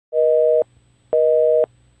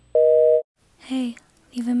Hey,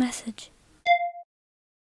 leave a message.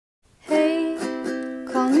 Hey,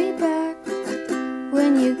 call me back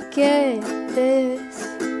when you get this,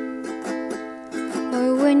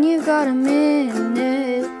 or when you got a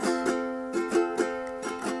minute.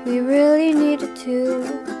 We really needed to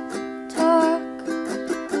talk.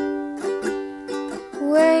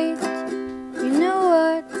 Wait, you know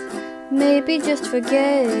what? Maybe just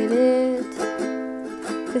forget it,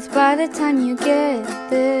 'cause by the time you get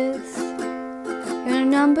this, your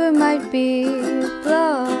number might be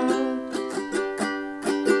blocked.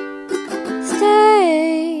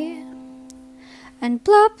 Stay and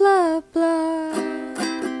blah blah blah.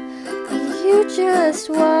 You just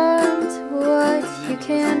want what you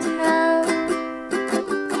can't have.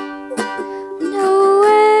 No,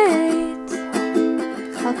 wait,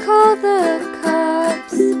 I'll call the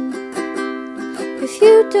cops. If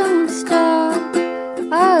you don't stop,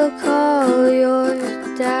 I'll call your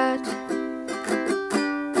dad.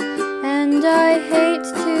 And I hate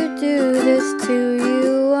to do this to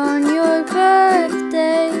you on your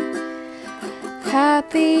birthday.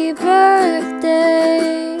 Happy birthday,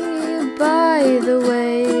 by the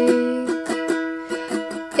way.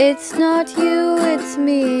 It's not you, it's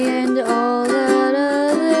me and all that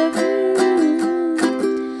other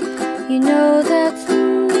you know that's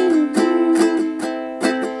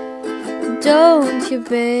don't you,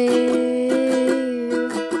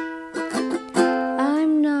 babe?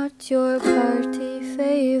 I'm not your party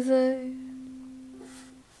favor.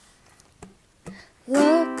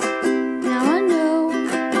 Look, now I know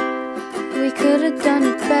we could have done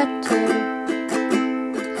it better,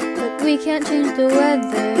 but we can't change the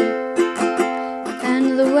weather, and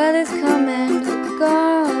the weather's come and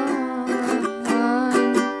gone.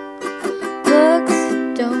 Looks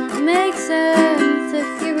don't make sense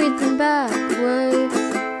if you read them backwards.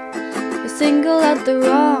 You single out the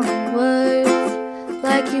wrong words,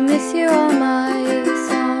 like you mishear all my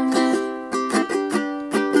songs.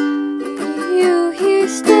 You hear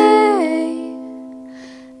stay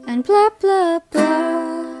and blah blah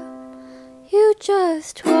blah. You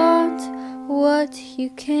just want what you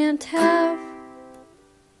can't have.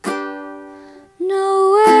 No,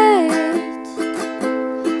 wait,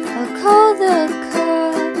 I'll call the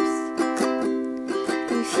cops.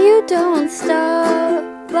 If you don't stop,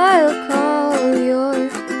 I'll call your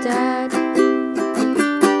dad.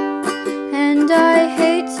 And I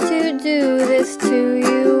hate to do this to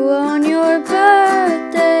you on your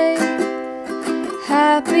birthday.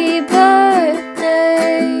 Happy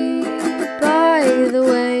birthday, by the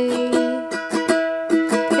way.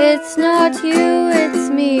 It's not you, it's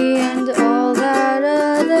me and all that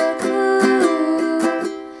other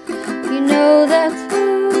you know that's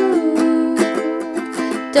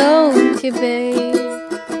don't you, babe?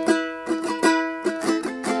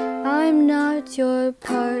 I'm not your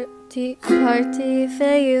party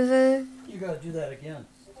favor. You gotta do that again,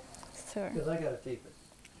 Sir. because I gotta tape it.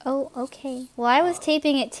 Oh, okay. Well, I was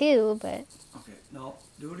taping it too, but... Okay, no,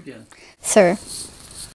 do it again. Sir.